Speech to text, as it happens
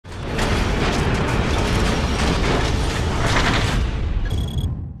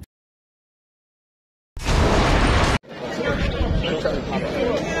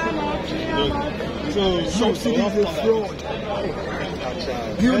subsidy is a fraud.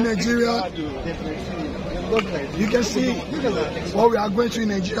 You Nigeria, you can see what we are going through in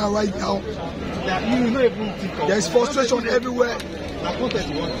Nigeria right now. There is frustration everywhere.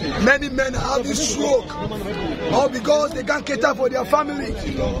 Many men are having stroke, all because they can't cater for their family.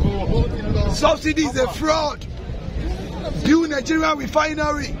 Subsidy is a fraud. Build Nigeria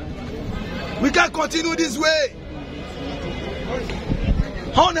refinery. We can't continue this way.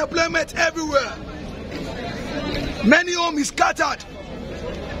 Unemployment everywhere. Many homes is scattered.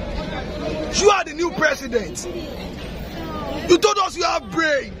 You are the new president. You told us you have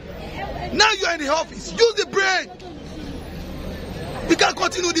brain. Now you are in the office. Use the brain. We can't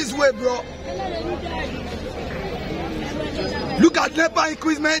continue this way, bro. Look at NEPA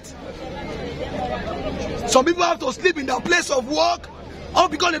increment. Some people have to sleep in their place of work, all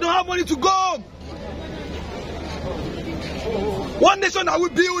because they don't have money to go home. One nation are we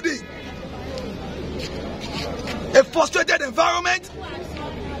building? A frustrated environment.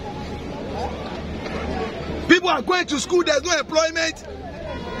 People are going to school, there's no employment.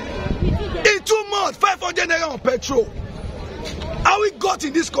 In 2 months, 500 naira on petrol. How we got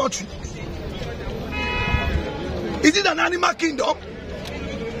in this country? Is it an animal kingdom?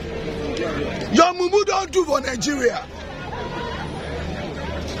 Your mumu don't do for Nigeria.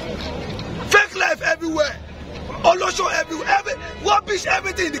 Fake life everywhere. Olosho everywhere. Rubbish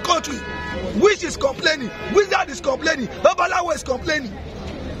everything in the country. Which is complaining? Wizard is complaining. Babalawo is complaining.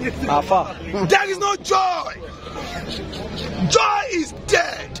 There is no joy. Joy is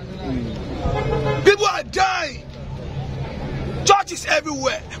dead. People are dying. Churches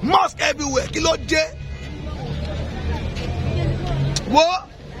everywhere. Mosques everywhere. Kilo day. What?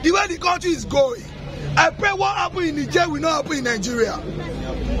 The way the country is going, I pray what happened in Nigeria will not happen in Nigeria.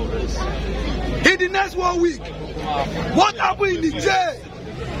 In the next 1 week, what happened in Nigeria?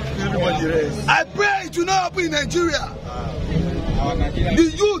 I pray it will not happen in Nigeria.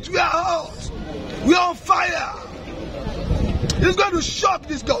 The youth, we are out. We are on fire. It's going to shock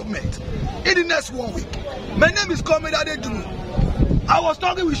this government in the next 1 week. My name is Comrade Adejumo. I was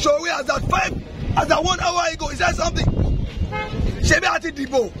talking with Shori as at 1 hour ago. He said something. Shebi ati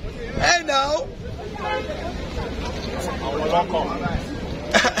dibo. Hey now.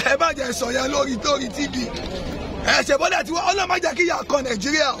 Ẹ má jẹ́ sọ yẹn lórí TV. Ẹ ṣe bọ́dà tí wọ́n ọlọ́mọ jẹ́ kí yà kọ́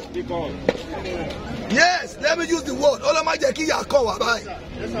Nàìjíríà. Yes, let me use the word. Ọlọ́mọ jẹ́ kí yà kọ́ wà báyìí.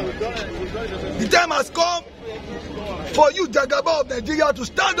 The time has come for you, Jagaba of Nigeria, to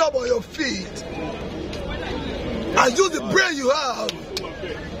stand up on your feet and use the brain you have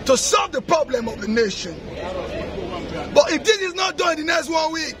to solve the problem of the nation. But if this is not done in the next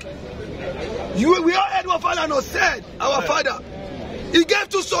 1 week, we all heard what Falana said, our father. He gave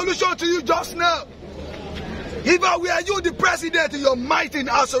 2 solutions to you just now. If I were you, the president, in your might in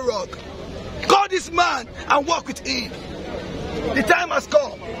Aso Rock, call this man and work with him. The time has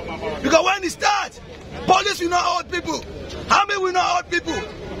come. Because when it starts, police will not hold people. Army will not hold people.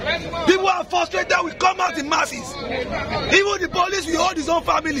 People are frustrated, will come out in masses. Even the police will hold his own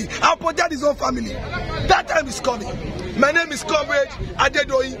family and protect his own family. That time is coming. My name is Comrade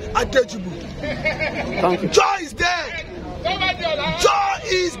Adejumo. Thank you. Joy is dead. Joy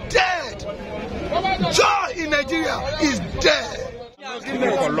is dead. Joy in Nigeria is dead. With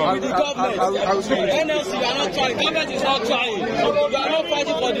the government, NLC, you are not trying. Government is not trying. You are not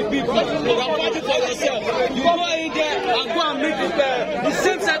fighting for the people. You are fighting for yourself. You go in there and go and meet the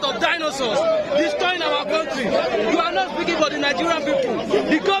same set of dinosaurs destroying our country. You are not speaking for the Nigerian people.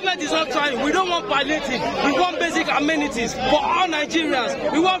 The government is not trying. We don't want palliative. We want basic amenities for all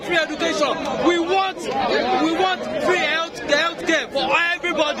Nigerians. We want free education. We want free healthcare for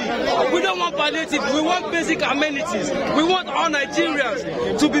everybody. We don't want palliative. We want basic amenities. We want all Nigerians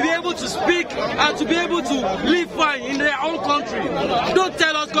to be able to speak and to be able to live fine in their own country. Don't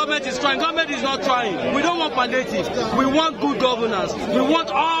tell us government is trying. Government is not trying. We don't want palliative. We want good governance. We want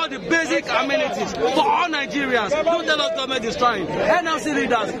all the basic amenities for all Nigerians. Don't tell us government is trying. NLC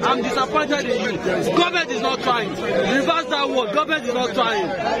leaders, I'm disappointed in you. Government is not trying. Reverse that word. Government is not trying.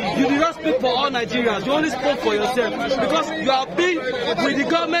 You did not speak for all Nigerians. You only spoke for yourself because you have been with the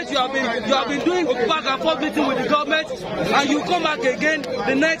government. You have been doing back and forth meeting with the government, and you come back again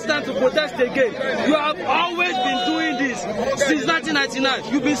the next time to protest again. You have always been doing this. since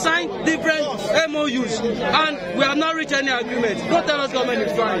 1999. You've been signed different MOUs, and we have not reached any agreement. Don't tell us government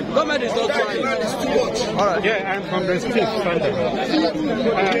is trying. Government is not trying. All right. Yeah, I'm from the state standard.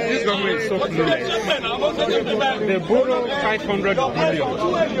 This government is so clueless. They borrow 500 billion,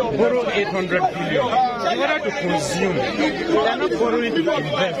 borrow 800 billion in order to consume. They are not borrowing to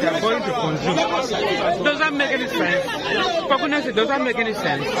invest, they are borrowing to consume. Does that make any sense? For goodness sake, does that make any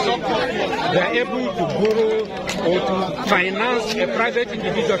sense? They are able to borrow or to finance a private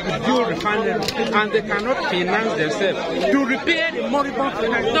individual to do refinery, and they cannot finance themselves to repair the moribund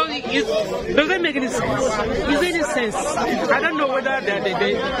finance. Does that make any sense? Is there any sense? I don't know whether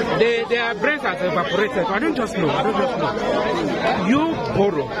their brains are evaporated. I don't just know. You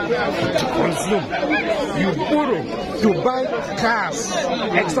borrow to consume. You borrow to buy cars,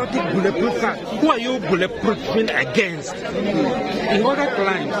 exotic bulletproof cars. Who are you bulletproofing against? In other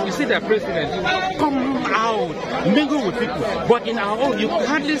climes, you see the president come out, mingle with people, but in our own, you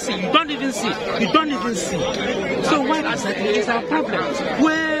hardly see. You don't even see. So what exactly is our problem?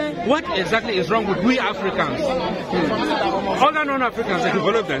 What exactly is wrong with we Africans? Other non-Africans, they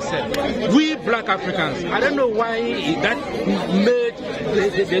develop themselves. We black Africans, I don't know why that made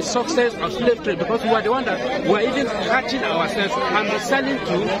the success of slave trade, because we are the one that were even catching ourselves and selling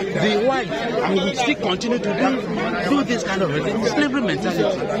to the white, and we still continue to do this kind of slavery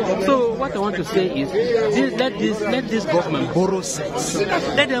mentality. So what I want to say is, let this government borrow sense.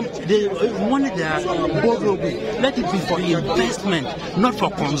 Let them the money they are borrowing, let it be for investment, not for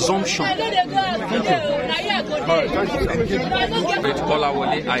consumption. Thank you. Bola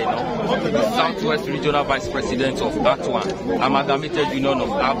Southwest Regional Vice President of ACTWA, Amalgamated Union of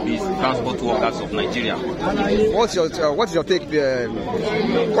ABIS Transport Workers of Nigeria. What's your take? What's your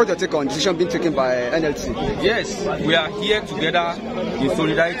take on decision being taken by NLC? Yes, we are here together in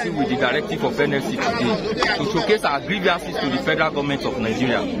solidarity with the directive of NLC today to showcase our grievances to the federal government of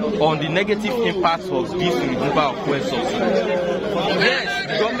Nigeria on the negative impacts of this removal of fuel subsidy. Yes,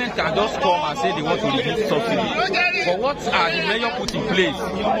 the government can just come and say they want to reduce subsidy. But what are the measures put in place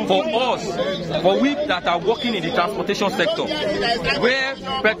for us, for we that are working in the transportation sector, where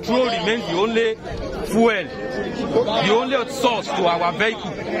petrol remains the only fuel, the only source to our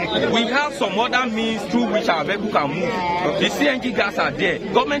vehicle? We have some other means through which our vehicle can move. The CNG gas are there.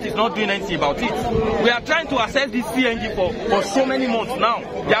 Government is not doing anything about it. We are trying to access this CNG for so many months now.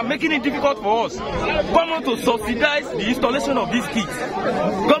 They are making it difficult for us. Government to subsidize the installation of these kits.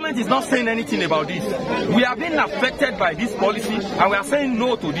 Government is not saying anything about this. We are being affected by this policy, and we are saying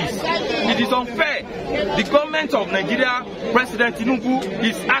no to this. It is unfair. The government of Nigeria, President Tinubu,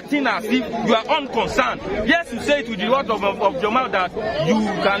 is acting as if you are unconcerned. Yes, you say it with the word of your mouth that you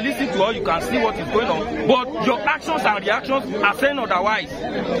can listen to or you can see what is going on, but your actions and reactions are saying otherwise.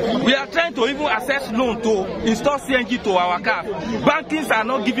 We are trying to even access loan to install CNG to our car. Bankings are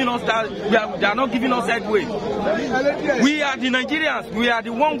not giving us that. They are not giving us headway. We are the Nigerians. We are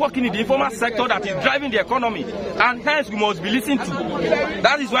the one working in the informal sector that is driving the economy, and hence we must be listened to.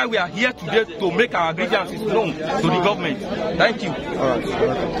 That is why we are here today, to make our grievances known to the government. Thank you.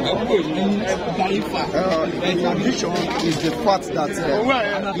 In addition is the fact that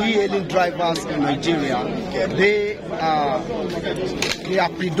e-hailing drivers in Nigeria, they are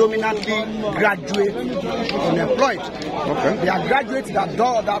predominantly graduate unemployed. Okay. They are graduates that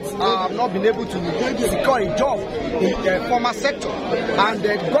have not been able to secure a job in the formal sector, and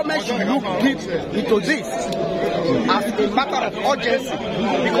the government should look deep into this as a matter of urgency,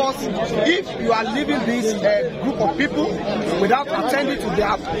 because if you are leaving this group of people without attending to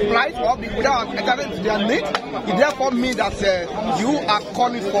their plight or without attending to their needs, it therefore means that you are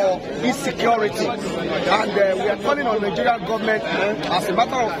calling for insecurity, and we are calling on the Nigerian government, as a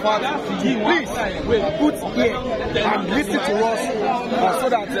matter of fact, please put here and listen to us so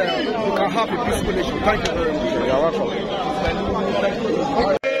that we can have a peaceful nation. Thank you very much. You are welcome.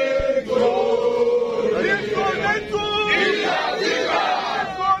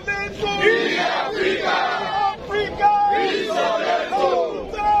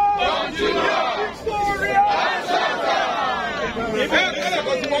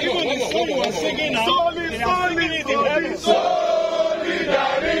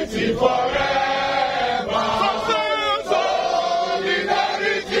 Solidarity forever.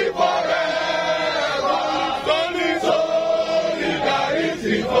 Solidarity forever.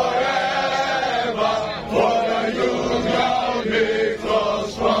 Solidarity forever. For the union makes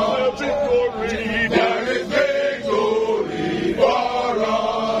us strong. There is victory for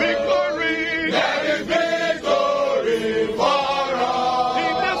us. Victory. There is victory for us.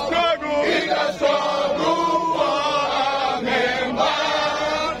 In the struggle. In the struggle.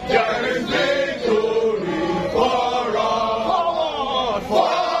 There is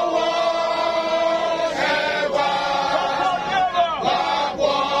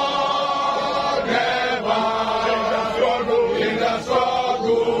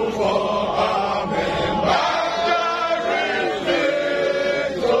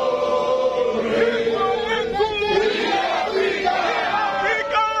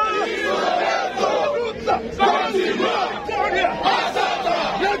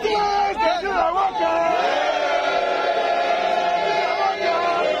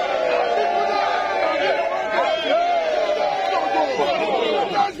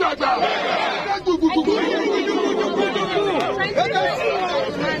Thank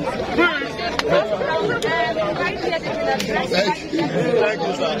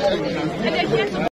you, sir.